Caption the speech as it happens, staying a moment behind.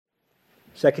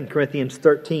2 Corinthians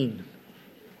 13.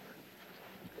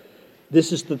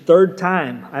 This is the third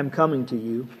time I'm coming to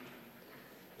you.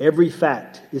 Every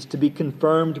fact is to be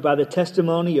confirmed by the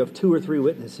testimony of 2 or 3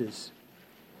 witnesses.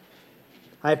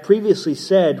 I have previously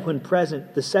said when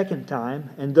present the second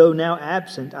time, and though now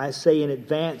absent, I say in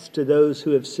advance to those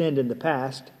who have sinned in the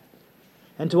past,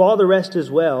 and to all the rest as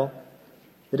well,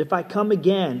 that if I come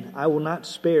again, I will not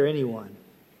spare anyone,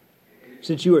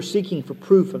 since you are seeking for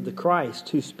proof of the Christ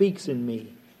who speaks in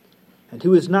me, and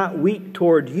who is not weak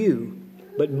toward you,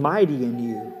 but mighty in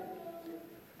you.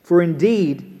 For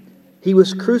indeed, he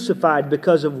was crucified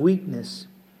because of weakness,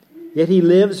 yet he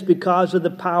lives because of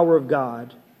the power of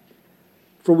God.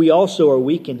 For we also are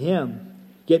weak in him,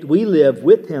 yet we live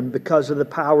with him because of the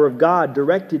power of God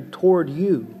directed toward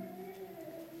you.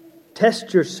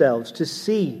 Test yourselves to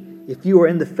see if you are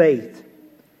in the faith.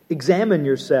 Examine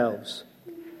yourselves.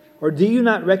 Or do you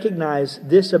not recognize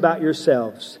this about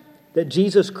yourselves, that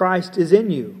Jesus Christ is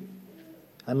in you,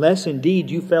 unless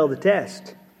indeed you fail the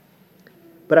test?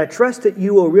 But I trust that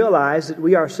you will realize that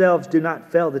we ourselves do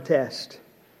not fail the test.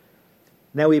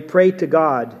 Now we pray to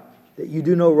God that you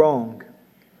do no wrong,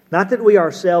 not that we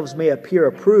ourselves may appear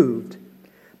approved,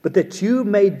 but that you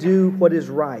may do what is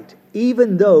right,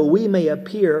 even though we may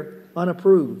appear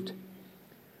unapproved.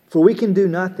 For we can do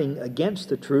nothing against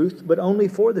the truth, but only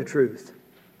for the truth.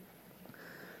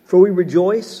 For we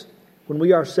rejoice when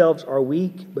we ourselves are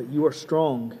weak, but you are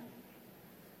strong.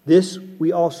 This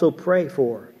we also pray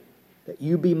for, that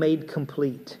you be made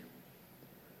complete.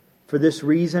 For this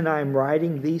reason I am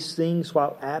writing these things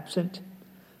while absent,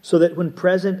 so that when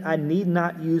present I need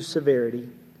not use severity,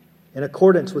 in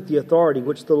accordance with the authority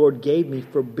which the Lord gave me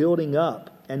for building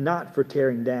up and not for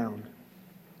tearing down.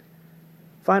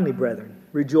 Finally, brethren,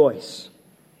 rejoice.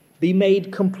 Be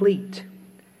made complete.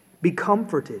 Be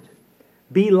comforted.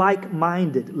 Be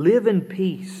like-minded. Live in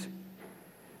peace.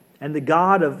 And the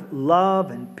God of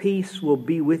love and peace will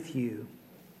be with you.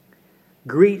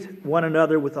 Greet one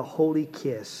another with a holy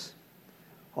kiss.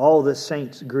 All the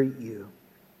saints greet you.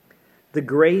 The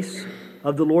grace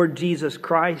of the Lord Jesus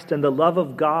Christ and the love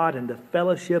of God and the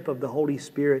fellowship of the Holy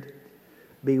Spirit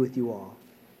be with you all.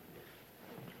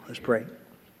 Let's pray.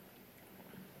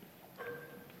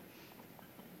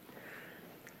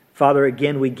 Father,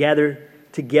 again, we gather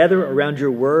together around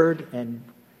your word, and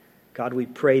God, we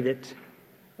pray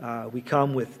that we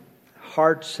come with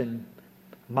hearts and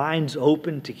minds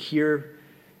open to hear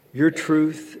your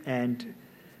truth and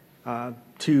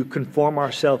to conform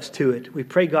ourselves to it. We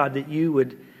pray, God, that you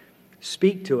would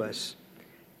speak to us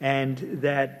and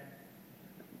that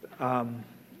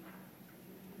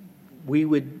we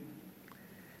would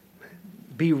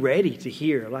be ready to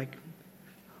hear, like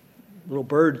little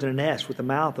birds in a nest with a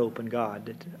mouth open, God,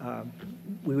 that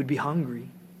we would be hungry.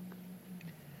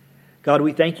 God,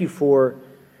 we thank you for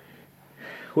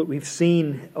what we've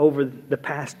seen over the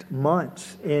past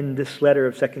months in this letter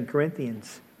of 2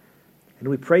 Corinthians. And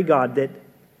we pray, God, that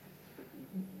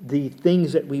the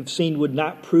things that we've seen would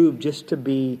not prove just to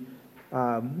be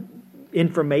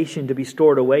information to be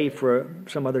stored away for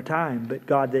some other time, but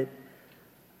God, that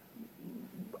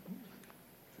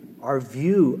our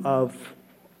view of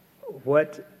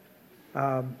what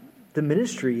the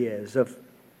ministry is, of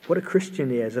what a Christian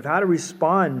is, of how to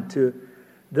respond to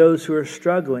those who are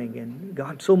struggling, and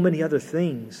God, so many other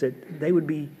things, that they would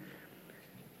be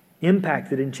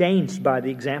impacted and changed by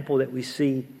the example that we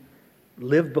see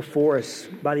lived before us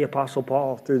by the Apostle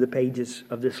Paul through the pages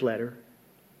of this letter.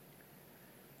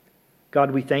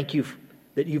 God, we thank you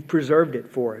that you've preserved it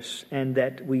for us, and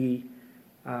that we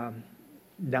not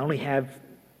only have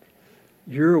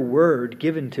your word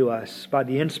given to us by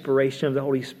the inspiration of the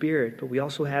Holy Spirit, but we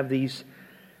also have these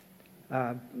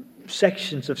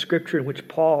sections of Scripture in which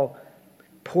Paul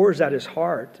pours out his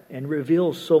heart and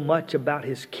reveals so much about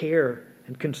his care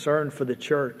and concern for the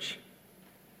church.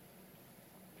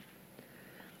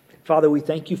 Father, we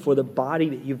thank you for the body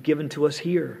that you've given to us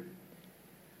here.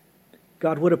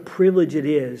 God, what a privilege it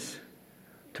is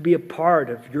to be a part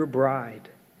of your bride.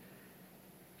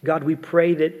 God, we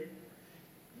pray that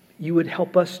you would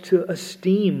help us to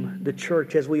esteem the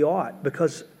church as we ought,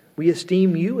 because we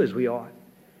esteem you as we ought.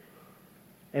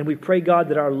 And we pray, God,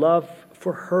 that our love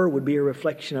for her would be a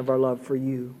reflection of our love for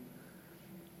you.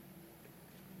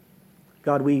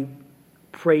 God, we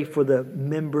pray for the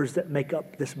members that make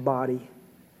up this body.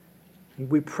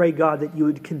 We pray, God, that you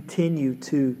would continue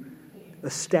to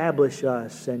establish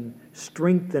us and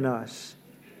strengthen us.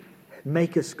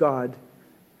 Make us, God,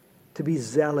 to be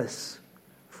zealous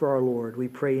for our Lord. We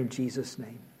pray in Jesus'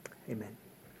 name. Amen.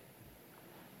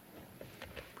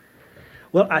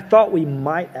 Well, I thought we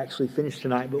might actually finish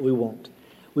tonight, but we won't.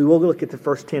 We will look at the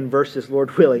first 10 verses,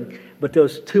 Lord willing, but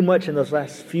there's too much in those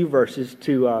last few verses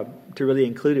to really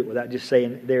include it without just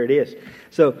saying, there it is.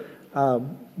 So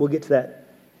we'll get to that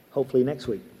hopefully next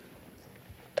week.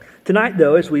 Tonight,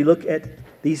 though, as we look at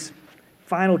these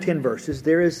final 10 verses,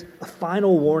 there is a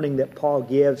final warning that Paul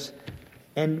gives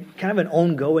and kind of an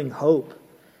ongoing hope.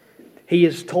 He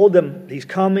has told them he's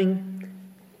coming,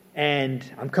 and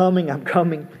I'm coming,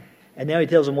 and now he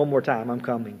tells them one more time, I'm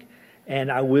coming,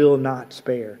 and I will not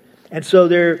spare. And so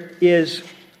there is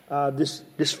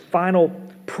this final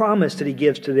promise that he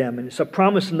gives to them, and it's a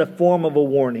promise in the form of a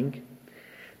warning.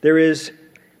 There is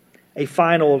a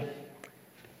final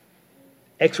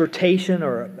exhortation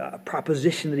or a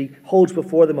proposition that he holds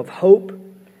before them of hope.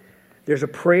 There's a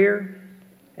prayer,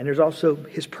 and there's also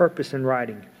his purpose in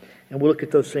writing. And we'll look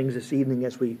at those things this evening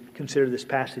as we consider this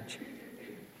passage.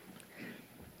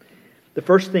 The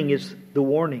first thing is the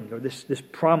warning, or this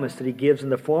promise that he gives in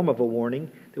the form of a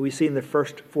warning that we see in the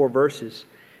first 4 verses.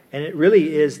 And it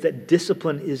really is that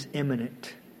discipline is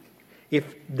imminent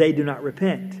if they do not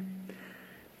repent.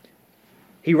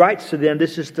 He writes to them,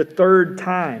 this is the 3rd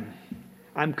time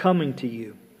I'm coming to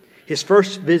you. His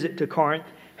first visit to Corinth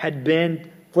had been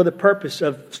for the purpose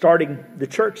of starting the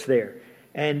church there.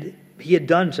 And he had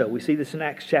done so. We see this in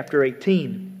Acts chapter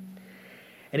 18.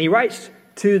 And he writes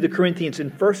to the Corinthians in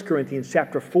 1 Corinthians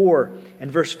chapter 4 and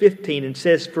verse 15 and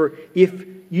says, for if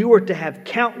you were to have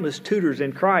countless tutors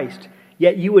in Christ,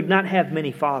 yet you would not have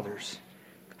many fathers.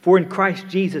 For in Christ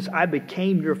Jesus I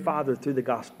became your father through the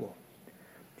gospel.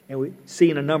 And we see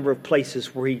in a number of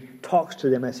places where he talks to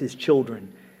them as his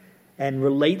children and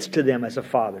relates to them as a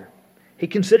father. He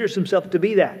considers himself to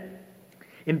be that.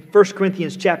 In 1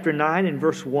 Corinthians chapter 9 and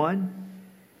verse 1,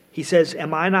 he says,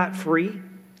 am I not free?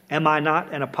 Am I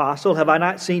not an apostle? Have I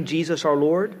not seen Jesus our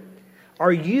Lord?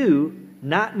 Are you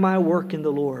not my work in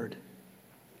the Lord?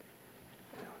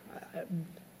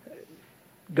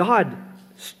 God,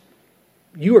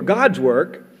 you are God's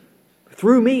work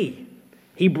through me.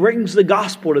 He brings the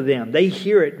gospel to them. They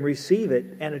hear it and receive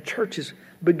it, and a church has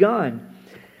begun.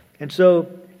 And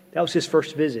so that was his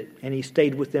first visit, and he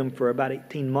stayed with them for about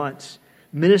 18 months,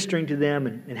 ministering to them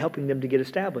and helping them to get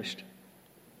established.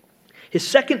 His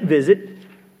second visit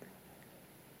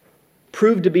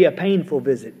proved to be a painful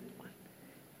visit.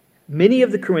 Many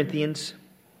of the Corinthians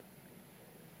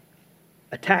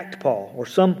attacked Paul, or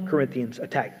some Corinthians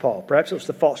attacked Paul. Perhaps it was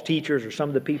the false teachers or some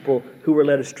of the people who were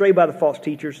led astray by the false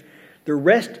teachers. The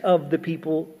rest of the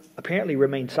people apparently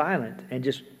remained silent and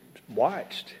just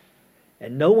watched.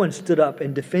 And no one stood up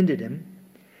and defended him.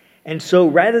 And so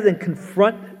rather than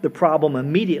confront the problem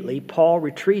immediately, Paul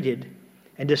retreated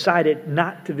and decided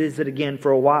not to visit again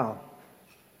for a while.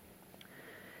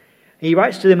 He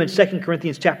writes to them in 2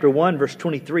 Corinthians chapter 1, verse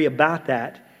 23 about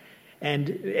that. And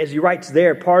as he writes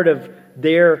there, part of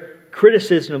their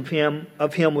criticism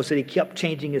of him was that he kept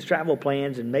changing his travel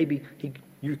plans, and maybe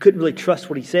you couldn't really trust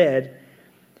what he said.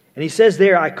 And he says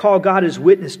there, I call God as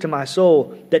witness to my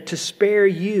soul that to spare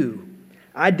you,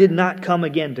 I did not come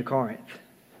again to Corinth.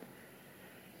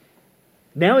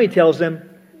 Now he tells them,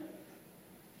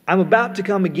 I'm about to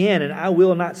come again, and I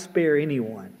will not spare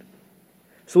anyone.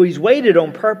 So he's waited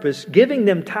on purpose, giving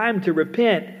them time to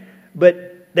repent,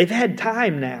 but they've had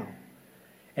time now.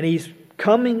 And he's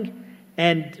coming,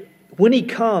 and when he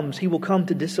comes, he will come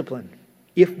to discipline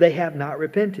if they have not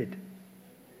repented.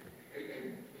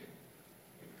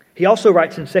 He also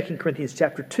writes in 2 Corinthians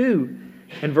chapter 2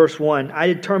 and verse 1, I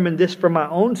determined this for my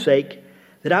own sake,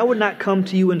 that I would not come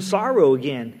to you in sorrow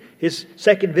again. His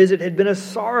second visit had been a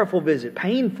sorrowful visit,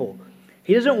 painful.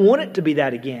 He doesn't want it to be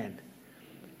that again.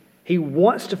 He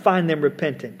wants to find them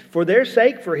repentant for their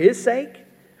sake, for his sake.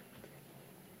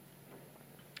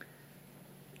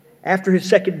 After his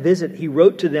second visit, he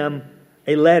wrote to them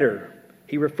a letter.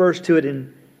 He refers to it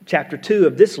in chapter 2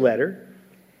 of this letter.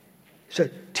 It's a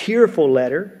tearful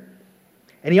letter.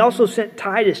 And he also sent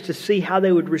Titus to see how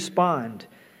they would respond.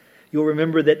 You'll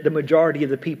remember that the majority of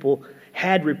the people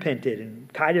had repented,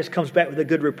 and Titus comes back with a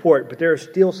good report, but there are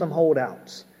still some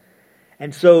holdouts.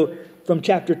 And so from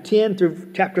chapter 10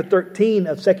 through chapter 13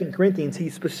 of 2 Corinthians, he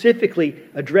specifically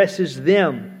addresses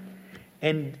them.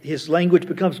 And his language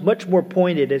becomes much more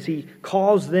pointed as he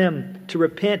calls them to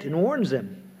repent and warns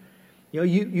them. You know,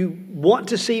 you want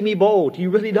to see me bold. You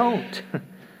really don't.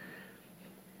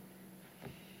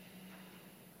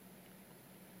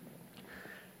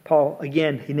 Paul,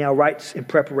 again, he now writes in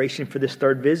preparation for this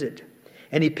third visit.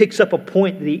 And he picks up a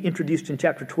point that he introduced in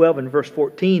chapter 12 and verse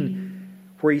 14,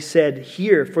 where he said,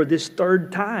 here, for this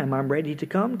third time, I'm ready to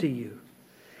come to you.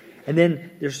 And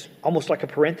then there's almost like a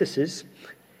parenthesis.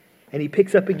 And he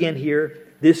picks up again here,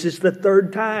 this is the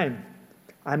third time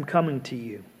I'm coming to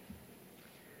you.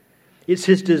 It's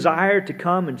his desire to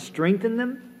come and strengthen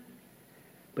them,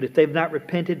 but if they've not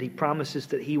repented, he promises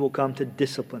that he will come to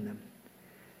discipline them.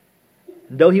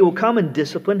 And though he will come and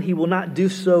discipline, he will not do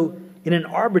so in an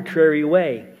arbitrary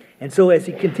way. And so as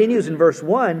he continues in verse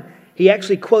 1, he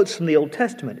actually quotes from the Old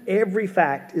Testament. Every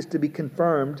fact is to be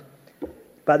confirmed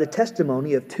by the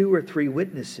testimony of 2 or 3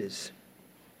 witnesses.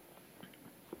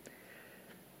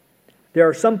 There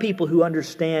are some people who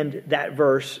understand that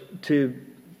verse to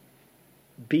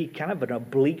be kind of an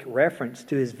oblique reference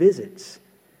to his visits.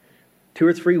 2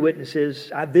 or 3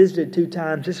 witnesses. I visited 2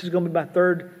 times. This is going to be my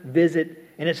 3rd visit.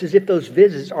 And it's as if those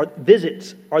visits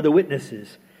are the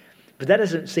witnesses. But that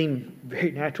doesn't seem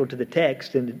very natural to the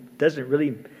text, and it doesn't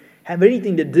really have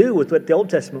anything to do with what the Old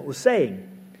Testament was saying.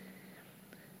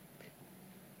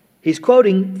 He's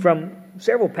quoting from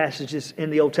several passages in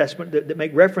the Old Testament that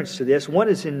make reference to this. One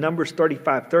is in Numbers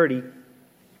 35:30.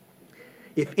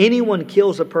 If anyone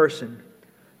kills a person,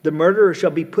 the murderer shall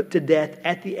be put to death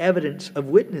at the evidence of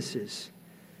witnesses.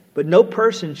 But no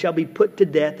person shall be put to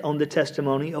death on the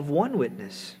testimony of one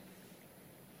witness.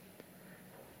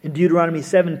 In Deuteronomy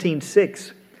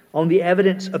 17:6, on the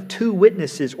evidence of 2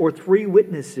 witnesses or 3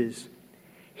 witnesses,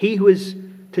 he who is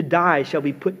to die shall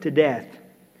be put to death.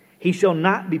 He shall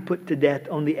not be put to death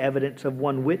on the evidence of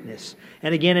one witness.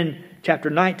 And again in chapter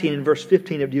 19 and verse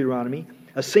 15 of Deuteronomy,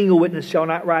 a single witness shall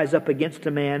not rise up against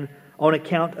a man on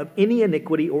account of any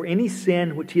iniquity or any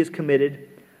sin which he has committed.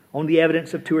 On the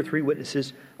evidence of 2 or 3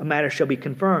 witnesses, a matter shall be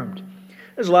confirmed.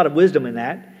 There's a lot of wisdom in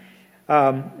that.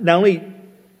 Not only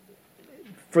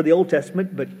for the Old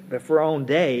Testament, but for our own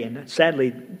day. And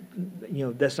sadly,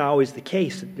 that's not always the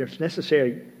case. It's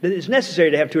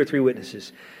necessary to have 2 or 3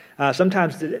 witnesses.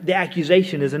 Sometimes the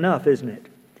accusation is enough, isn't it?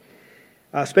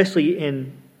 Especially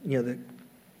in the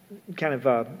kind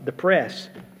of the press.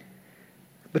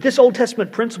 But this Old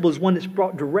Testament principle is one that's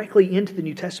brought directly into the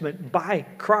New Testament by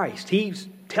Christ. He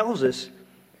tells us,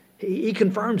 he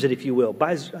confirms it, if you will,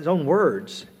 by his own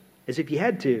words, as if he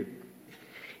had to.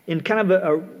 In kind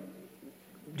of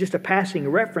just a passing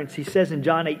reference, he says in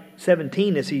John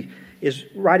 8:17, as he is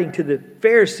writing to the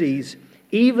Pharisees,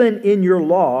 even in your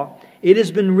law, it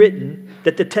has been written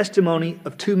that the testimony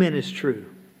of 2 men is true.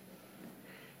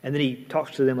 And then he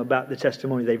talks to them about the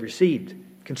testimony they've received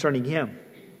concerning him.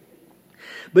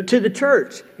 But to the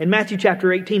church, in Matthew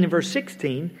chapter 18 and verse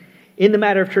 16, in the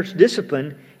matter of church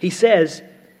discipline, he says,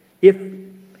 if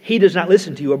he does not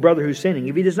listen to you, a brother who's sinning,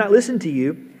 if he does not listen to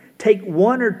you, take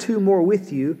 1 or 2 more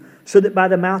with you, so that by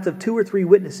the mouth of 2 or 3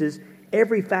 witnesses,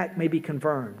 every fact may be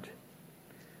confirmed.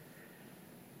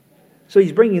 So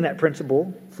he's bringing that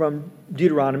principle from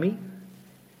Deuteronomy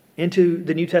into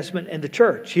the New Testament and the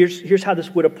church. Here's how this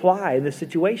would apply in this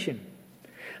situation.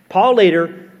 Paul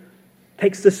later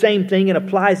takes the same thing and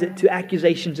applies it to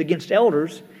accusations against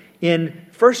elders in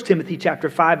 1 Timothy chapter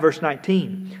 5, verse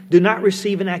 19. Do not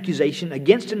receive an accusation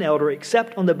against an elder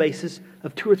except on the basis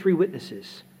of 2 or 3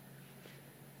 witnesses.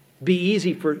 Be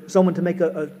easy for someone to make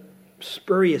a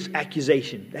spurious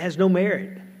accusation that has no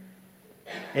merit.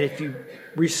 And if you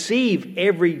receive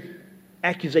every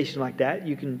accusation like that,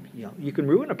 you can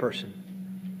ruin a person.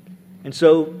 And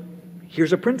so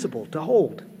here's a principle to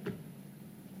hold.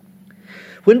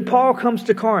 When Paul comes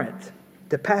to Corinth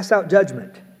to pass out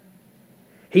judgment,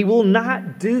 he will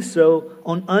not do so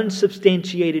on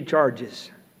unsubstantiated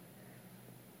charges.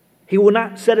 He will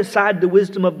not set aside the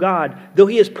wisdom of God, though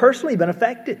he has personally been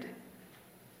affected.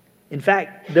 In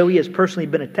fact, though he has personally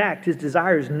been attacked, his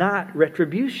desire is not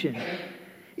retribution.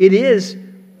 It is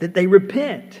that they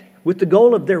repent with the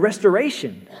goal of their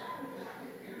restoration.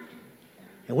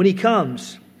 And when he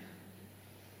comes,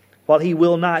 while he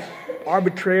will not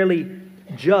arbitrarily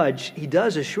judge, he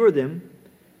does assure them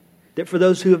that for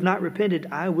those who have not repented,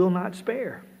 I will not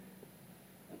spare.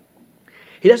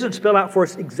 He doesn't spell out for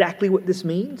us exactly what this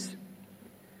means.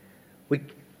 We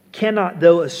cannot,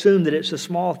 though, assume that it's a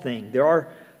small thing. There are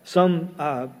some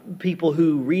people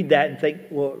who read that and think,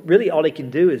 well, really all he can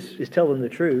do is tell them the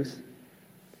truth.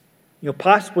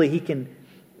 Possibly he can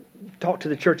talk to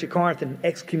the church at Corinth and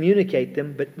excommunicate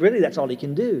them, but really that's all he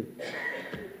can do.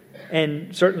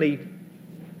 And certainly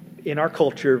in our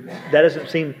culture, that doesn't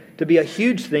seem to be a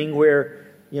huge thing where,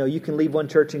 you can leave one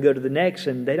church and go to the next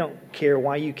and they don't care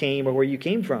why you came or where you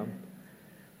came from.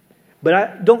 But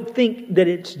I don't think that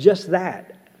it's just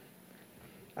that.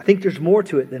 I think there's more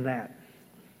to it than that.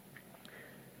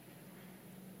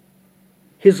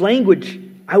 His language,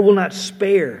 I will not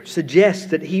spare, suggests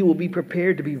that he will be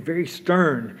prepared to be very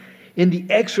stern in the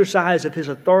exercise of his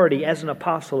authority as an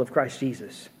apostle of Christ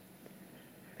Jesus.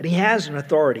 And he has an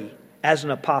authority as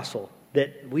an apostle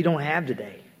that we don't have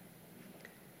today.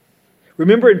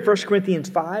 Remember in 1 Corinthians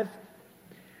 5?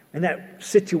 In that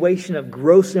situation of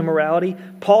gross immorality,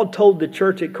 Paul told the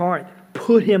church at Corinth,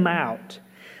 put him out.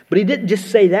 But he didn't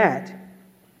just say that.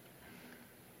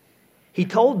 He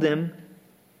told them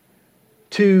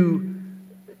to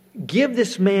give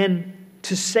this man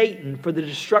to Satan for the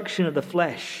destruction of the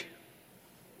flesh.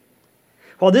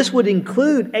 While this would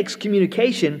include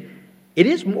excommunication, it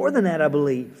is more than that, I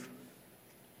believe.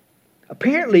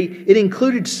 Apparently, it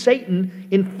included Satan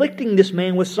inflicting this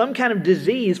man with some kind of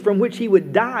disease from which he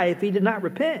would die if he did not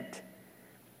repent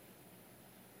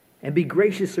and be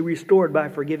graciously restored by a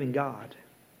forgiving God.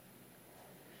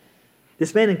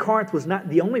 This man in Corinth was not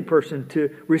the only person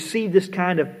to receive this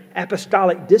kind of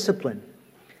apostolic discipline.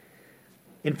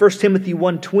 In 1 Timothy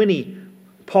 1:20,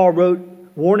 Paul wrote,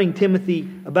 warning Timothy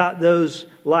about those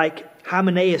like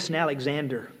Hymenaeus and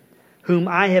Alexander, whom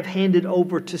I have handed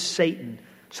over to Satan,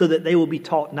 so that they will be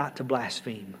taught not to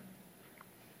blaspheme.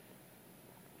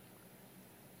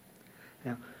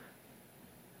 Now,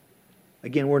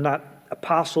 again, we're not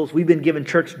apostles. We've been given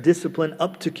church discipline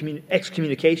up to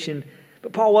excommunication,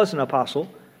 but Paul was an apostle.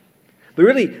 But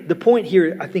really, the point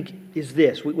here, I think, is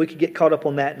this. We could get caught up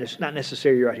on that, and it's not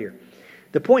necessary right here.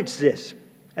 The point's this.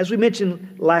 As we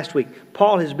mentioned last week,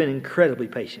 Paul has been incredibly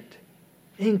patient.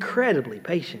 Incredibly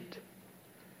patient.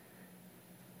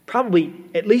 Probably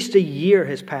at least a year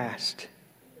has passed.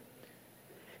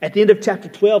 At the end of chapter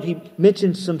 12, he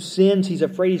mentions some sins he's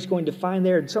afraid he's going to find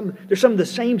there. And there's some of the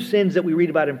same sins that we read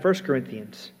about in 1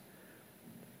 Corinthians.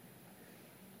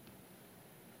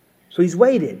 So he's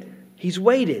waited. He's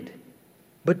waited.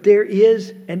 But there is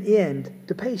an end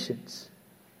to patience.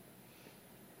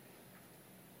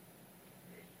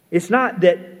 It's not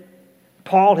that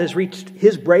Paul has reached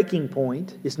his breaking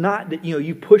point. It's not that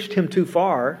you pushed him too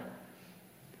far.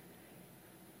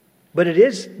 But it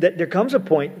is that there comes a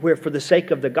point where, for the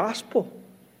sake of the gospel,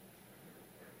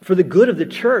 for the good of the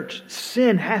church,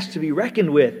 sin has to be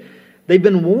reckoned with. They've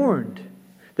been warned.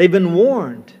 They've been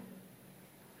warned.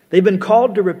 They've been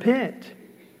called to repent.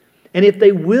 And if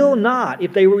they will not,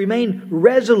 if they remain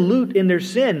resolute in their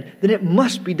sin, then it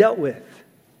must be dealt with.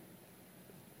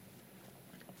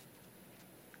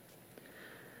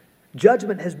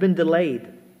 Judgment has been delayed.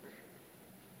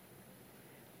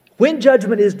 When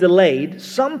judgment is delayed,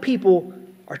 some people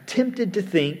are tempted to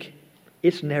think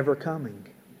it's never coming.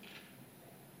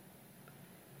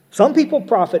 Some people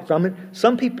profit from it,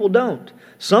 some people don't.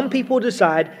 Some people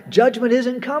decide judgment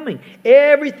isn't coming.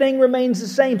 Everything remains the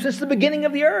same since the beginning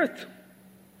of the earth.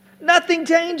 Nothing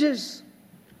changes.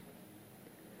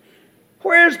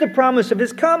 Where's the promise of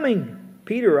His coming?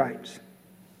 Peter writes.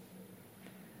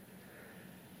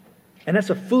 And that's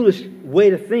a foolish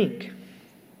way to think.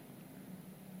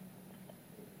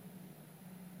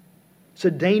 It's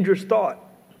a dangerous thought.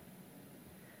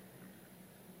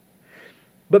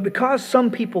 But because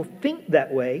some people think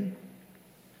that way,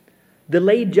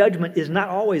 delayed judgment is not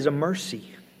always a mercy.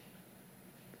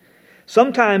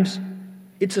 Sometimes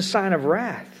it's a sign of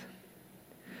wrath.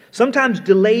 Sometimes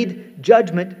delayed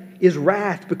judgment is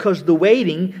wrath because the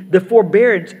waiting, the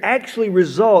forbearance, actually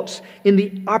results in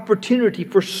the opportunity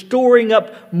for storing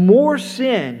up more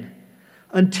sin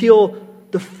until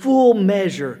the full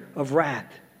measure of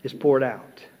wrath is poured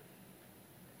out.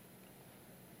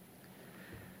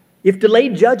 If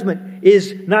delayed judgment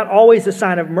is not always a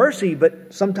sign of mercy,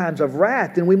 but sometimes of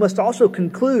wrath, then we must also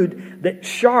conclude that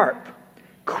sharp,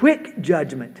 quick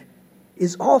judgment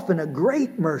is often a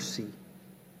great mercy.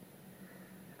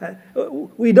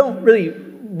 We don't really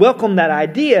welcome that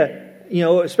idea,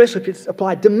 especially if it's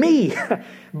applied to me.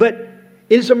 But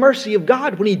it is a mercy of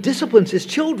God when He disciplines His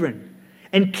children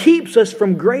and keeps us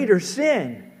from greater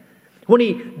sin. When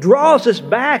He draws us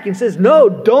back and says, no,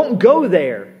 don't go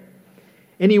there.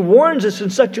 And He warns us in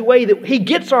such a way that He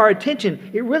gets our attention.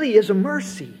 It really is a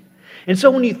mercy. And so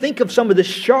when you think of some of the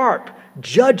sharp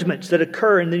judgments that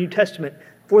occur in the New Testament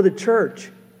for the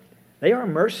church, they are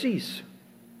mercies.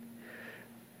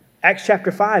 Acts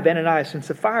chapter 5, Ananias and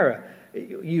Sapphira,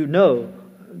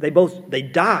 they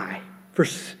die for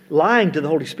lying to the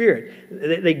Holy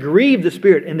Spirit. They grieve the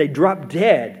Spirit and they drop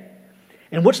dead.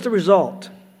 And what's the result?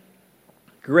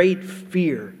 Great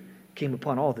fear came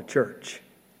upon all the church.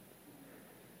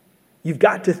 You've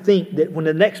got to think that when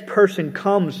the next person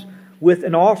comes with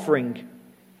an offering,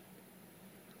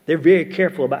 they're very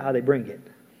careful about how they bring it.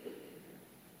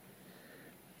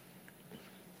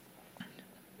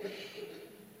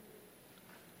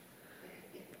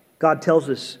 God tells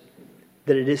us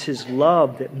that it is His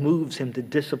love that moves Him to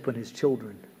discipline His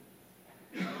children.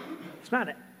 It's not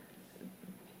that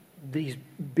He's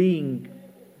being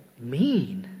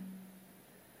mean,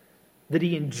 that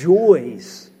He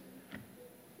enjoys,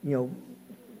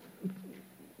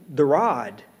 the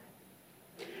rod.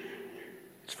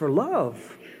 It's for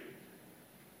love.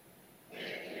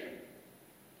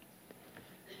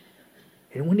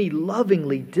 And when He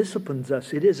lovingly disciplines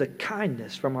us, it is a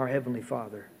kindness from our Heavenly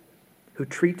Father who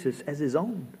treats us as His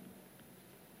own.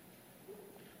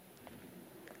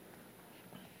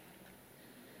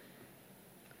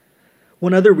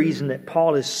 One other reason that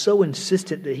Paul is so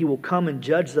insistent that he will come and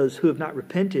judge those who have not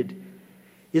repented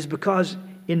is because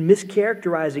in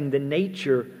mischaracterizing the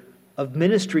nature of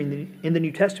ministry in the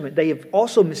New Testament, they have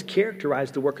also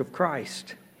mischaracterized the work of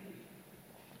Christ.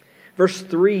 Verse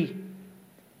 3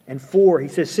 and 4, he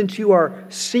says, "Since you are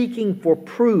seeking for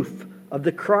proof of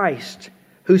the Christ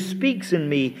who speaks in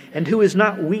me and who is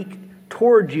not weak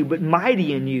toward you but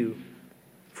mighty in you,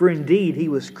 for indeed He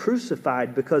was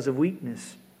crucified because of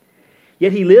weakness.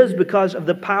 Yet He lives because of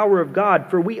the power of God.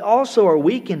 For we also are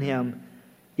weak in Him,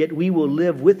 yet we will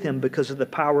live with Him because of the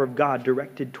power of God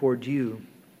directed toward you."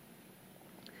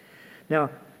 Now,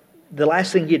 the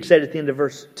last thing he had said at the end of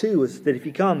verse 2 is that if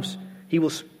He comes, He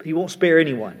won't spare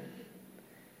anyone.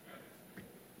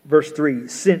 Verse 3,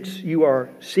 "Since you are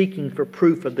seeking for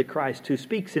proof of the Christ who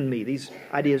speaks in me." These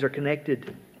ideas are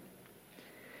connected.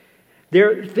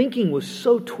 Their thinking was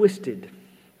so twisted,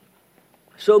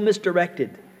 so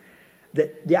misdirected,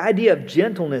 that the idea of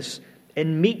gentleness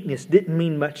and meekness didn't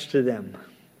mean much to them.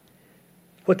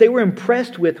 What they were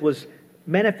impressed with was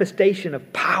manifestation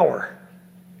of power,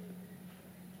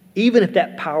 even if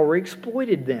that power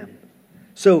exploited them.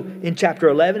 So in chapter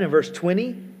 11 and verse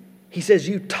 20, he says,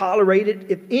 "You tolerate it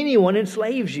if anyone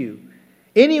enslaves you,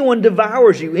 anyone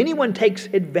devours you, anyone takes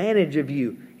advantage of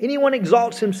you, anyone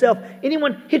exalts himself,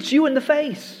 anyone hits you in the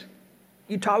face.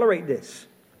 You tolerate this."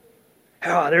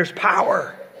 Oh, there's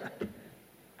power.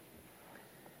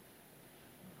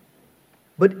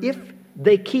 But if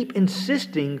they keep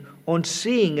insisting on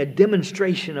seeing a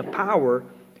demonstration of power,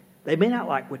 they may not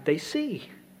like what they see.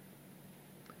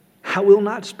 "I will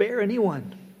not spare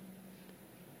anyone."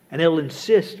 And they'll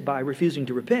insist by refusing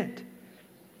to repent.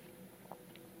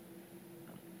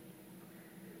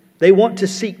 They want to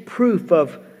seek proof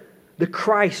of the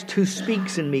Christ who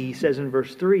speaks in me, he says in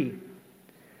verse 3.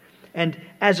 And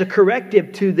as a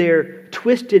corrective to their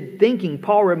twisted thinking,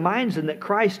 Paul reminds them that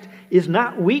Christ is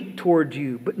not weak toward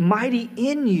you, but mighty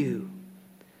in you.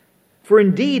 For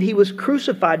indeed He was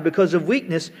crucified because of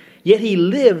weakness, yet He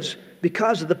lives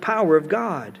because of the power of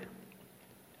God.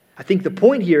 I think the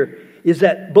point here is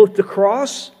that both the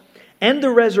cross and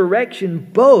the resurrection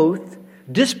both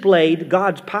displayed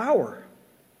God's power.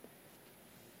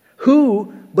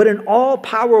 Who but an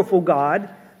all-powerful God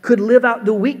could live out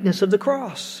the weakness of the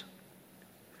cross?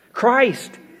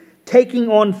 Christ, taking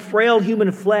on frail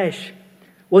human flesh,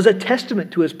 was a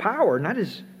testament to His power, not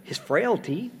His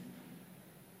frailty.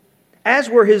 As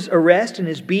were His arrest and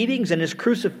His beatings and His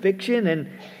crucifixion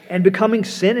and becoming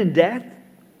sin and death.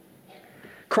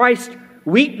 Christ's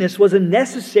weakness was a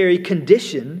necessary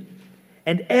condition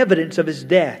and evidence of His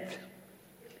death.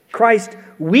 Christ's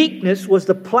weakness was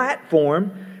the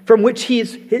platform from which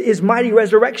His mighty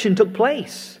resurrection took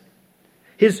place.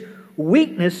 His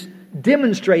weakness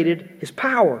demonstrated His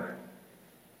power.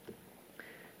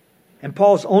 And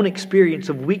Paul's own experience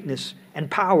of weakness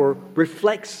and power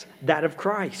reflects that of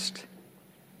Christ.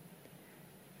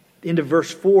 At the end of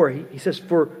verse 4, he says,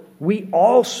 "For we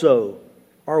also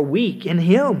are weak in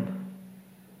Him,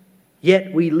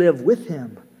 yet we live with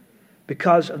Him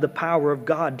because of the power of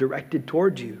God directed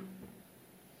towards you."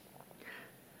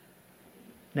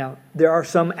 Now, there are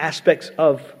some aspects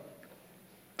of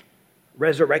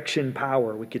resurrection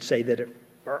power, we could say, that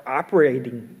are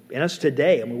operating in us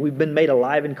today. I mean, we've been made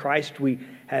alive in Christ. We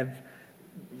have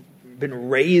been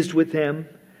raised with Him.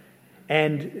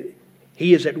 And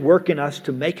He is at work in us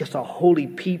to make us a holy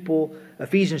people.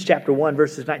 Ephesians chapter 1,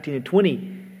 verses 19 and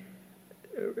 20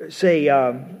 say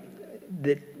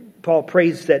that Paul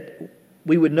prays that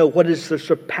we would know what is the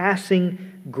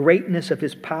surpassing greatness of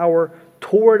His power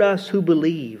toward us who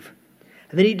believe.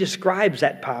 And then he describes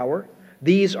that power.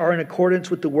 "These are in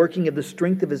accordance with the working of the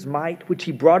strength of His might, which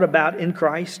He brought about in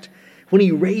Christ, when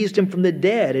He raised Him from the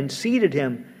dead and seated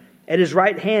Him at His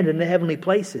right hand in the heavenly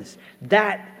places."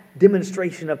 That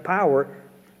demonstration of power,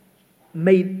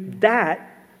 may that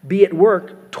be at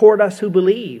work toward us who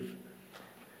believe.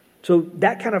 So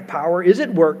that kind of power is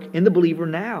at work in the believer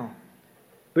now.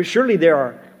 But surely there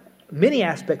are many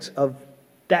aspects of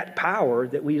that power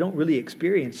that we don't really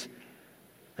experience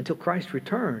until Christ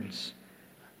returns,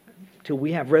 till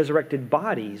we have resurrected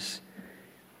bodies.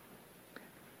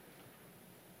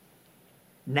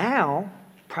 Now,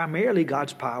 primarily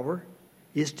God's power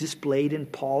is displayed in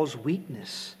Paul's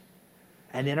weakness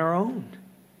and in our own.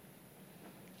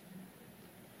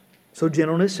 So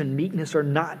gentleness and meekness are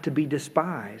not to be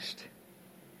despised.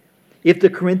 If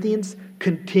the Corinthians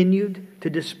continued to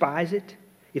despise it,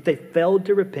 if they failed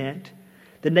to repent,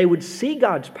 then they would see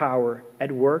God's power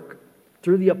at work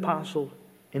through the apostle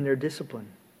in their discipline.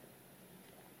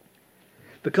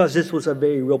 Because this was a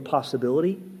very real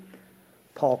possibility,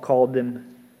 Paul called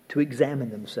them to examine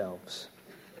themselves.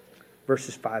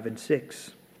 Verses 5 and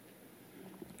 6.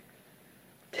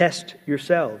 Test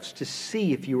yourselves to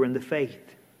see if you are in the faith.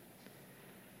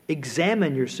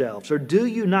 Examine yourselves, or do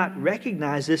you not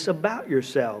recognize this about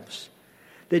yourselves,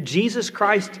 that Jesus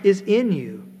Christ is in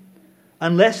you,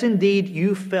 unless indeed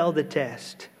you fail the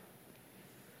test?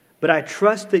 But I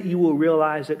trust that you will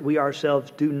realize that we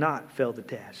ourselves do not fail the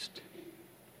test.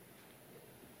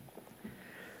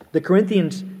 The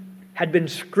Corinthians had been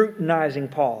scrutinizing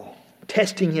Paul,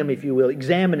 testing him, if you will,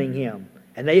 examining him,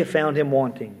 and they have found him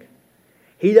wanting.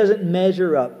 He doesn't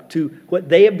measure up to what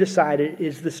they have decided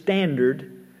is the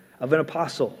standard of an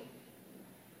apostle.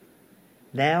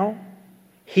 Now,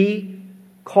 he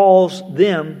calls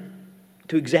them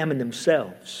to examine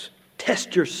themselves.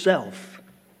 Test yourself.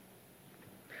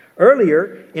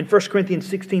 Earlier, in 1 Corinthians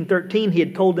 16:13, he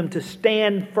had told them to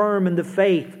stand firm in the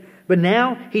faith. But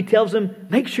now, he tells them,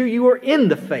 make sure you are in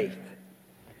the faith.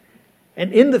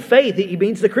 And in the faith, he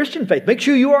means the Christian faith. Make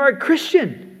sure you are a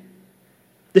Christian.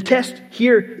 The test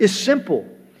here is simple.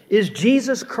 Is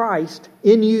Jesus Christ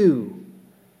in you?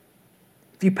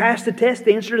 If you pass the test,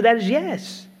 the answer to that is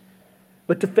yes.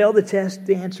 But to fail the test,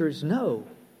 the answer is no.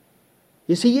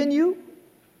 Is He in you?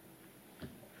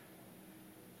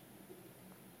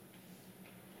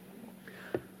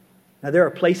 Now there are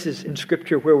places in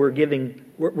Scripture where we're given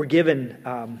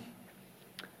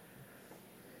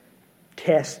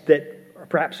tests that are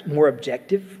perhaps more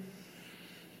objective.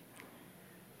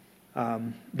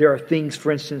 There are things,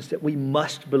 for instance, that we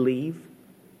must believe.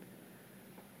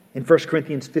 In 1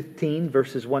 Corinthians 15,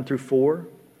 verses 1 through 4,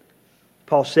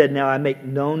 Paul said, "Now I make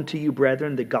known to you,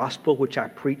 brethren, the gospel which I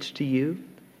preached to you,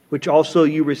 which also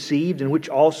you received, and which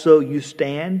also you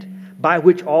stand, by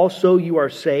which also you are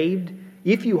saved,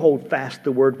 if you hold fast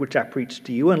the word which I preached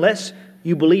to you, unless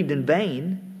you believed in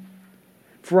vain.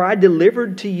 For I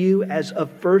delivered to you as of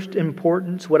first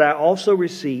importance what I also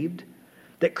received,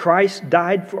 that Christ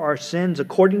died for our sins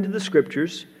according to the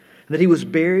Scriptures, and that He was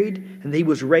buried, and that He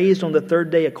was raised on the third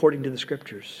day according to the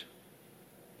Scriptures."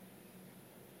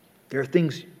 There are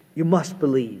things you must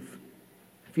believe.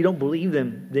 If you don't believe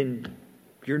them, then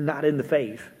you're not in the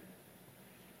faith.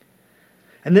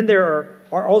 And then there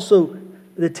are also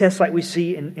the tests like we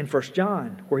see in 1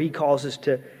 John, where he calls us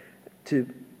to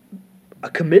a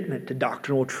commitment to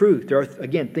doctrinal truth. There are,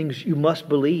 again, things you must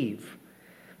believe.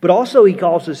 But also he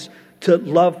calls us to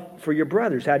love for your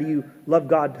brothers. How do you love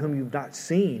God whom you've not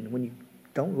seen when you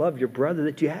don't love your brother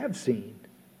that you have seen?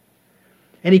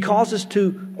 And he calls us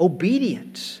to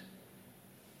obedience.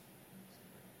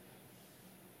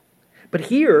 But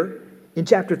here, in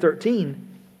chapter 13,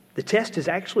 the test is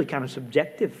actually kind of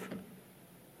subjective.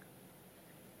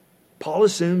 Paul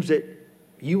assumes that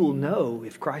you will know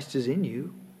if Christ is in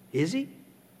you. Is He?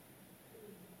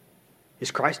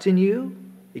 Is Christ in you?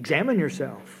 Examine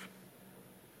yourself.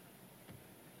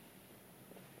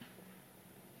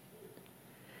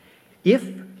 If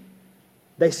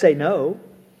they say no,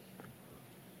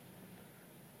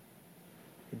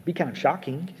 it'd be kind of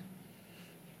shocking.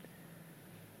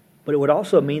 But it would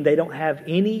also mean they don't have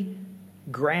any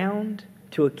ground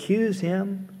to accuse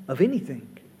him of anything.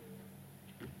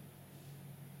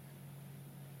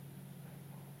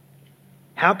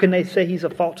 How can they say he's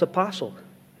a false apostle?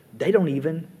 They don't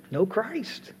even know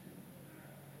Christ.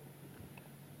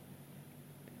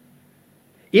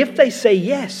 If they say,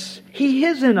 yes, He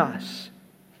is in us,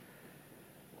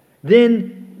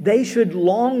 then they should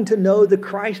long to know the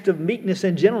Christ of meekness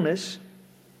and gentleness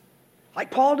like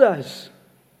Paul does.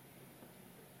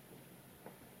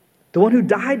 The one who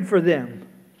died for them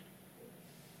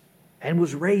and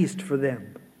was raised for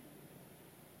them.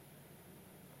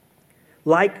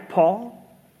 Like Paul,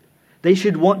 they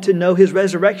should want to know His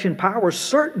resurrection power,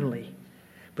 certainly.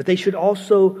 But they should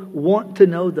also want to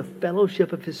know the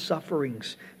fellowship of His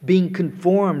sufferings, being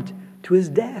conformed to His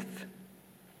death.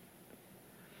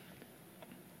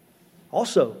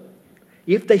 Also,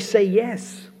 if they say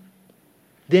yes,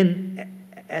 then,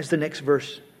 as the next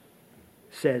verse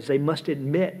says, they must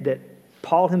admit that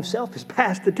Paul himself has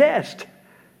passed the test.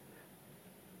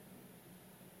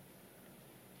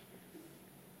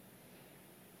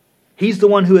 He's the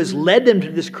one who has led them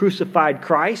to this crucified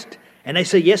Christ. And they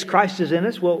say, yes, Christ is in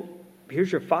us. Well,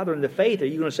 here's your father in the faith. Are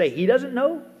you going to say he doesn't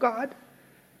know God?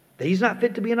 That he's not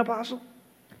fit to be an apostle?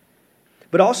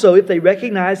 But also, if they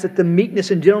recognize that the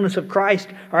meekness and gentleness of Christ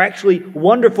are actually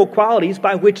wonderful qualities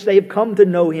by which they have come to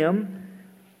know Him,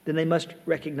 then they must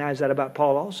recognize that about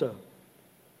Paul also.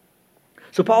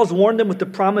 So Paul's warned them with the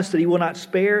promise that he will not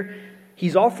spare.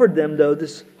 He's offered them, though,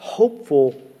 this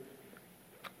hopeful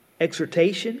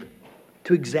exhortation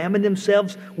to examine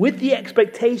themselves with the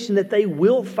expectation that they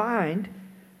will find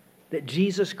that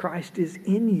Jesus Christ is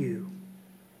in you.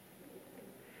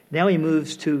 Now he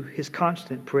moves to his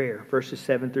constant prayer, verses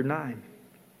 7 through 9.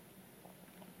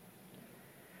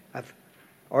 I've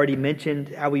already mentioned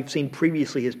how we've seen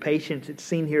previously his patience. It's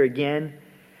seen here again.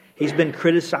 He's been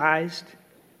criticized,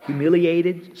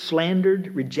 humiliated,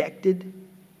 slandered, rejected.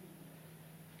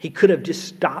 He could have just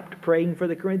stopped praying for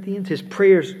the Corinthians. His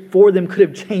prayers for them could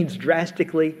have changed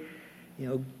drastically.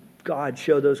 God,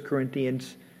 show those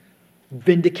Corinthians,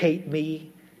 vindicate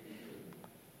me.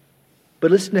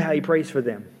 But listen to how he prays for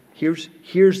them.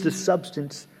 Here's the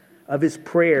substance of his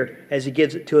prayer as he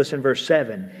gives it to us in verse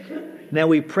 7. Now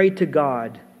we pray to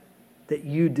God that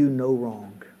you do no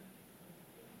wrong.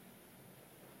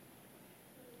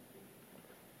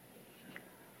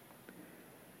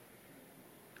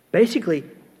 Basically,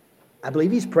 I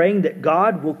believe he's praying that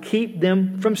God will keep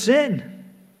them from sin,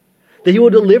 that He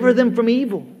will deliver them from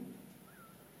evil.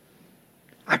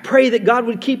 I pray that God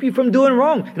would keep you from doing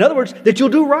wrong. In other words, that you'll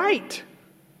do right.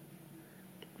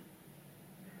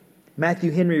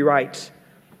 Matthew Henry writes,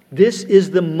 "This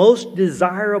is the most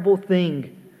desirable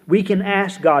thing we can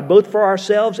ask God, both for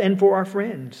ourselves and for our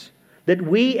friends, that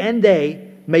we and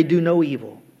they may do no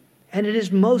evil. And it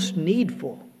is most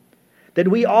needful that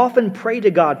we often pray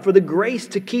to God for the grace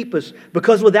to keep us,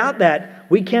 because without that,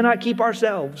 we cannot keep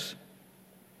ourselves."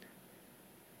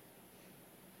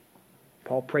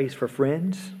 Paul prays for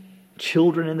friends,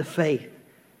 children in the faith.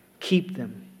 Keep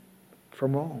them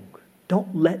from wrong.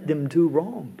 Don't let them do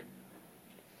wrong.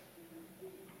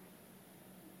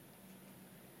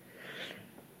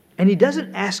 And he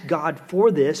doesn't ask God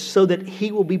for this so that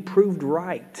he will be proved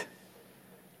right.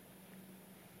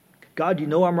 God, you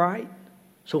know I'm right,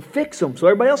 so fix them so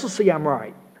everybody else will see I'm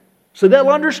right, so they'll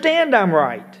understand I'm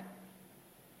right.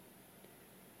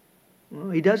 Well,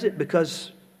 he does it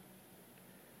because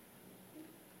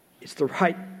it's the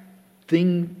right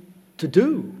thing to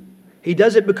do. He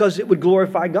does it because it would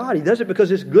glorify God. He does it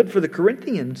because it's good for the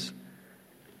Corinthians.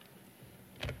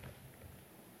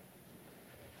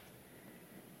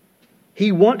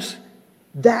 He wants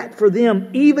that for them,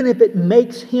 even if it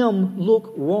makes him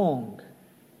look wrong.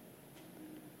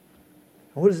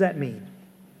 What does that mean?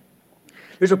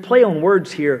 There's a play on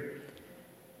words here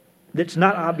that's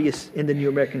not obvious in the New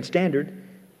American Standard.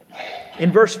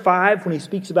 In verse 5, when he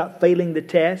speaks about failing the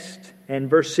test, and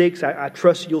verse 6, I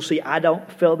trust you'll see I don't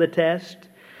fail the test.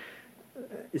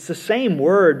 It's the same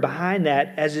word behind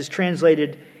that as is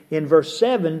translated in verse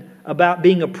 7 about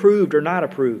being approved or not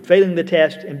approved, failing the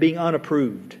test and being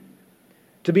unapproved.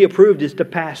 To be approved is to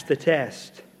pass the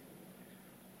test.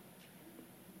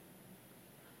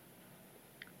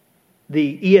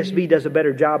 The ESV does a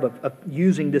better job of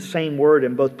using the same word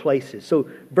in both places. So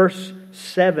verse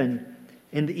 7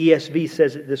 in the ESV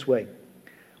says it this way: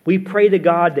 "We pray to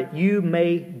God that you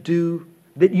may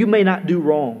not do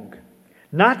wrong,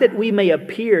 not that we may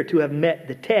appear to have met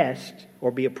the test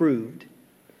or be approved,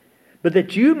 but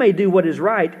that you may do what is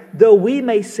right, though we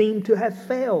may seem to have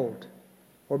failed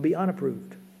or be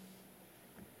unapproved."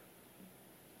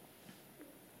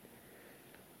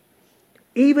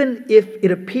 Even if it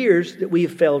appears that we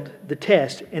have failed the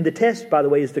test, and the test, by the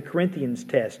way, is the Corinthians'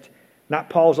 test, not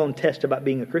Paul's own test about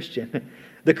being a Christian.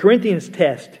 The Corinthians'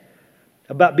 test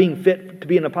about being fit to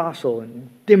be an apostle and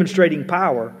demonstrating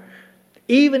power.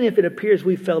 Even if it appears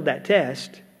we failed that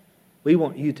test, we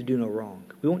want you to do no wrong.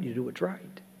 We want you to do what's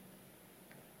right.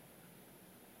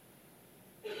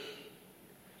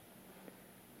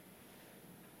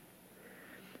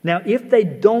 Now, if they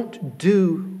don't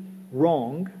do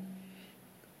wrong,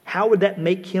 how would that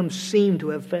make him seem to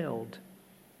have failed?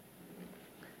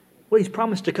 Well, he's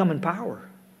promised to come in power.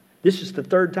 This is the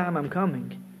third time I'm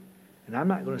coming, and I'm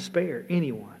not going to spare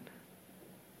anyone.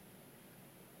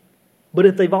 But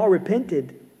if they've all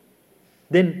repented,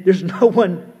 then there's no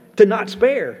one to not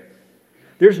spare.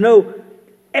 There's no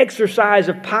exercise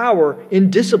of power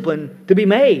in discipline to be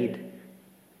made.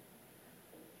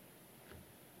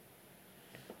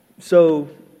 So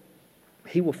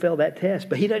he will fail that test,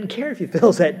 but he doesn't care if he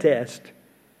fails that test.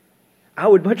 I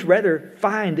would much rather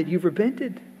find that you've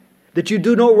repented, that you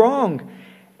do no wrong.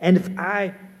 And if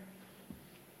I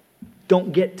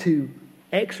don't get to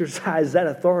exercise that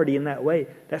authority in that way,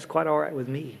 that's quite all right with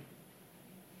me.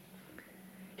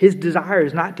 His desire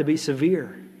is not to be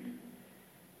severe.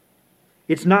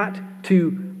 It's not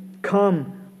to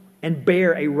come and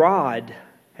bear a rod,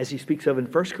 as he speaks of in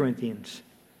 1 Corinthians.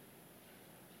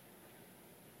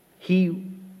 He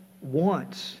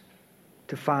wants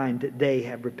to find that they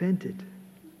have repented.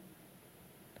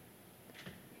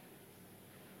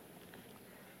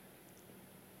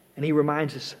 And he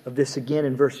reminds us of this again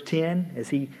in verse 10 as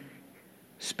he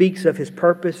speaks of his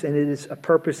purpose, and it is a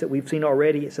purpose that we've seen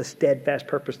already. It's a steadfast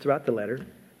purpose throughout the letter.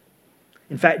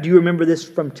 In fact, do you remember this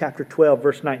from chapter 12,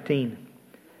 verse 19?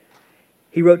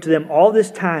 He wrote to them, "All this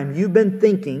time you've been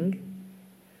thinking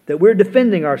that we're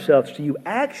defending ourselves to you.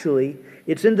 Actually,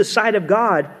 it's in the sight of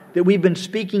God that we've been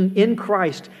speaking in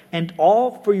Christ, and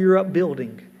all for your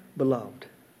upbuilding, beloved."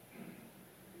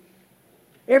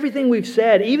 Everything we've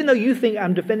said, even though you think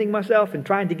I'm defending myself and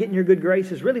trying to get in your good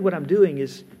graces, really what I'm doing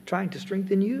is trying to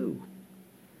strengthen you.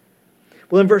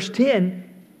 Well, in verse 10,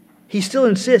 he still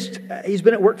insists he's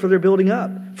been at work for their building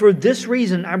up. "For this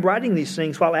reason I'm writing these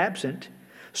things while absent,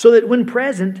 so that when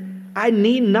present I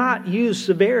need not use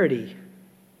severity,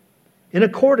 in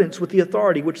accordance with the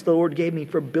authority which the Lord gave me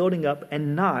for building up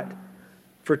and not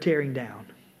for tearing down."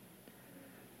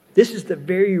 This is the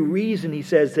very reason, he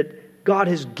says, that God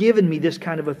has given me this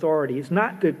kind of authority. It's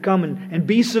not to come and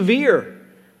be severe.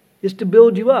 It's to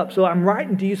build you up. So I'm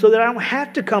writing to you so that I don't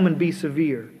have to come and be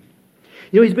severe.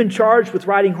 You know, he's been charged with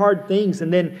writing hard things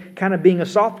and then kind of being a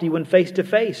softy when face to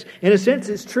face. In a sense,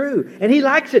 it's true. And he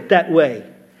likes it that way.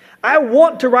 I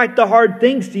want to write the hard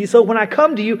things to you so when I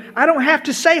come to you, I don't have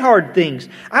to say hard things.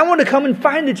 I want to come and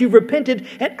find that you've repented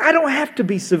and I don't have to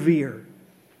be severe.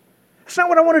 That's not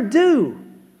what I want to do.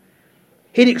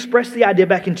 He'd expressed the idea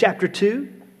back in chapter 2,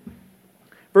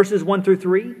 verses 1 through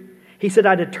 3. He said,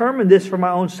 "I determined this for my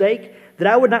own sake, that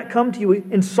I would not come to you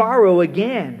in sorrow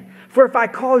again. For if I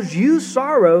cause you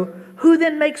sorrow, who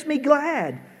then makes me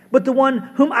glad? But the one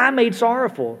whom I made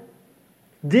sorrowful.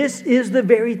 This is the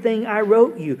very thing I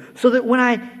wrote you, so that when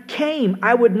I came,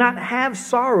 I would not have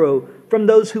sorrow from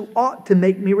those who ought to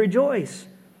make me rejoice,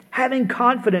 having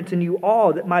confidence in you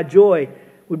all that my joy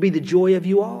would be the joy of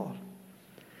you all."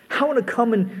 I want to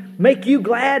come and make you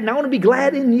glad, and I want to be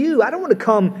glad in you. I don't want to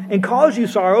come and cause you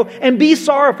sorrow and be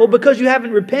sorrowful because you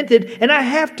haven't repented, and I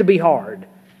have to be hard.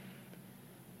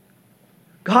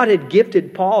 God had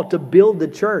gifted Paul to build the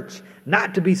church,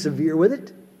 not to be severe with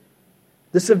it.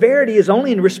 The severity is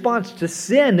only in response to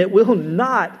sin. It will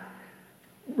not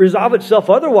resolve itself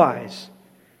otherwise.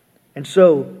 And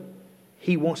so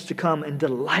he wants to come and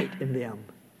delight in them.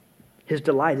 His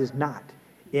delight is not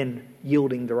in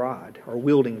yielding the rod or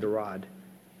wielding the rod.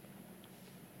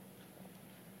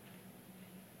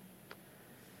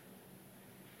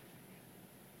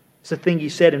 It's the thing he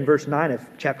said in verse 9 of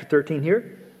chapter 13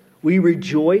 here. "We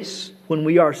rejoice when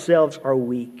we ourselves are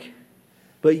weak,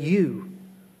 but you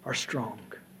are strong.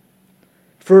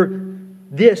 For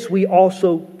this we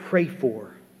also pray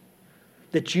for,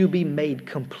 that you be made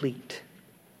complete."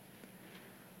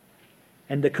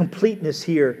 And the completeness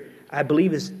here, I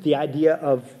believe, is the idea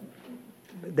of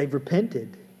they've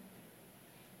repented.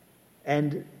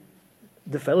 And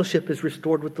the fellowship is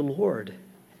restored with the Lord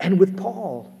and with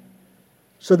Paul,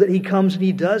 so that he comes and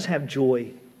he does have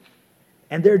joy.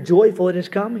 And they're joyful at his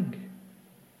coming.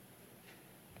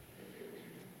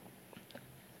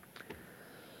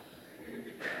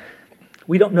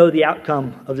 We don't know the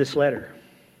outcome of this letter.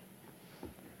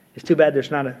 It's too bad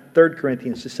there's not a 3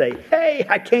 Corinthians to say, "Hey,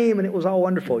 I came and it was all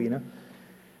wonderful," you know.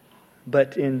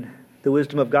 But in the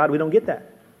wisdom of God, we don't get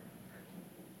that.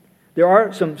 There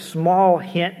are some small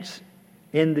hints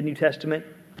in the New Testament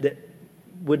that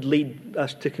would lead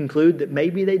us to conclude that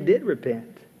maybe they did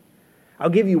repent. I'll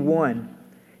give you one.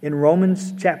 In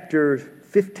Romans chapter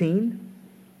 15,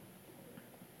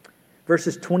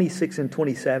 verses 26 and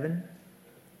 27,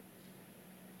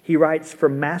 he writes, "For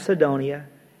Macedonia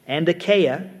and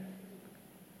Achaia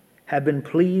have been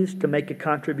pleased to make a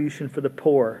contribution for the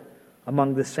poor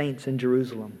among the saints in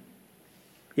Jerusalem.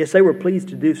 Yes, they were pleased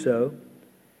to do so,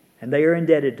 and they are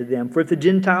indebted to them. For if the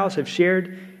Gentiles have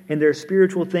shared in their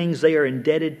spiritual things, they are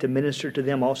indebted to minister to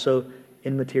them also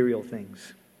in material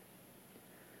things."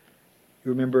 You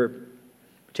remember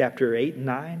chapter 8 and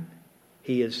 9?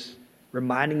 He is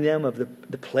reminding them of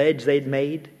the pledge they'd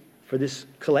made for this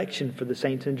collection for the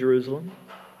saints in Jerusalem.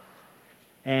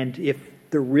 And if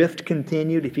the rift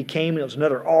continued, if he came and it was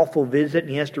another awful visit and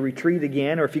he has to retreat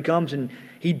again, or if he comes and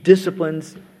he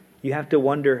disciplines, you have to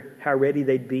wonder how ready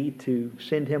they'd be to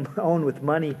send him on with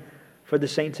money for the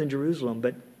saints in Jerusalem.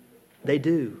 But they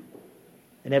do,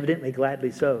 and evidently gladly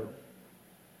so.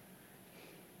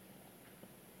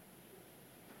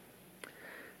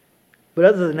 But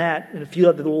other than that, and a few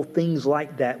other little things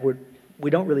like that, we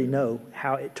don't really know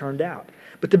how it turned out.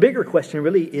 But the bigger question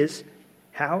really is,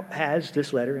 how has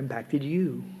this letter impacted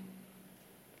you?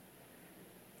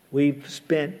 We've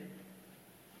spent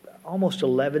almost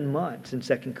 11 months in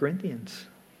 2 Corinthians.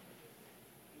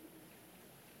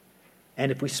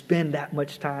 And if we spend that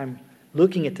much time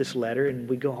looking at this letter and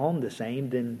we go home the same,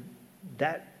 then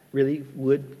that really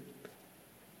would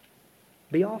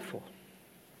be awful.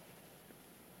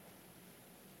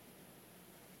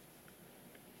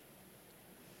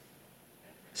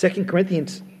 Second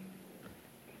Corinthians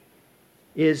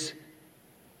is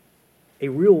a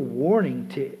real warning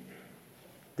to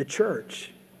the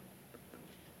church.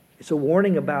 It's a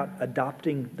warning about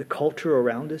adopting the culture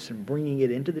around us and bringing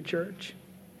it into the church.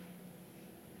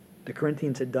 The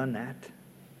Corinthians had done that.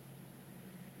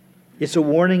 It's a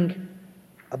warning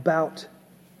about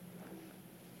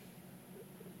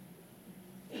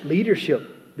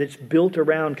leadership that's built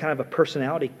around kind of a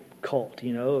personality cult,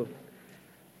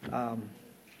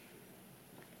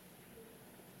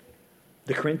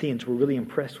 The Corinthians were really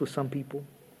impressed with some people.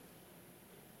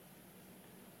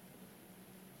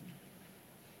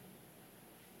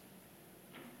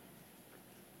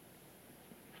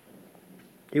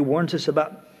 It warns us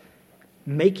about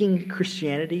making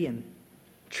Christianity and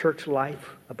church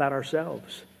life about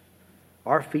ourselves,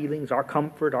 our feelings, our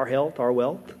comfort, our health, our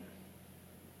wealth.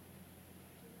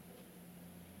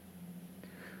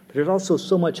 But there's also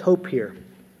so much hope here.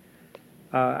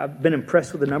 I've been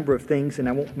impressed with a number of things, and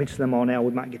I won't mention them all now.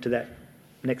 We might get to that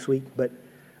next week. But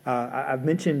I have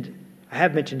mentioned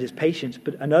his patience,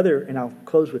 but another, and I'll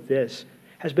close with this,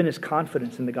 has been his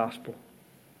confidence in the gospel.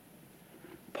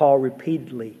 Paul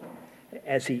repeatedly,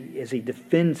 as he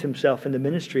defends himself in the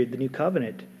ministry of the new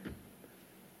covenant,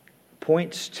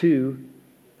 points to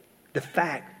the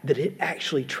fact that it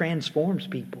actually transforms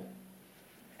people.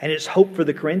 And his hope for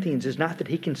the Corinthians is not that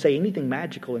he can say anything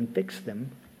magical and fix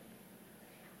them.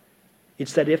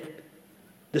 It's that if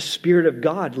the Spirit of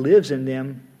God lives in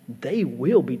them, they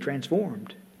will be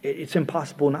transformed. It's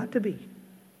impossible not to be.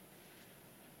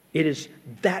 It is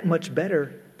that much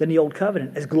better than the Old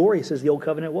Covenant, as glorious as the Old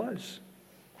Covenant was.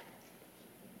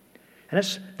 And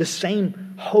that's the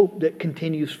same hope that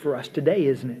continues for us today,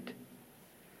 isn't it?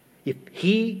 If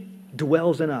He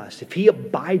dwells in us, if He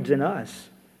abides in us,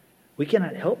 we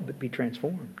cannot help but be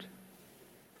transformed.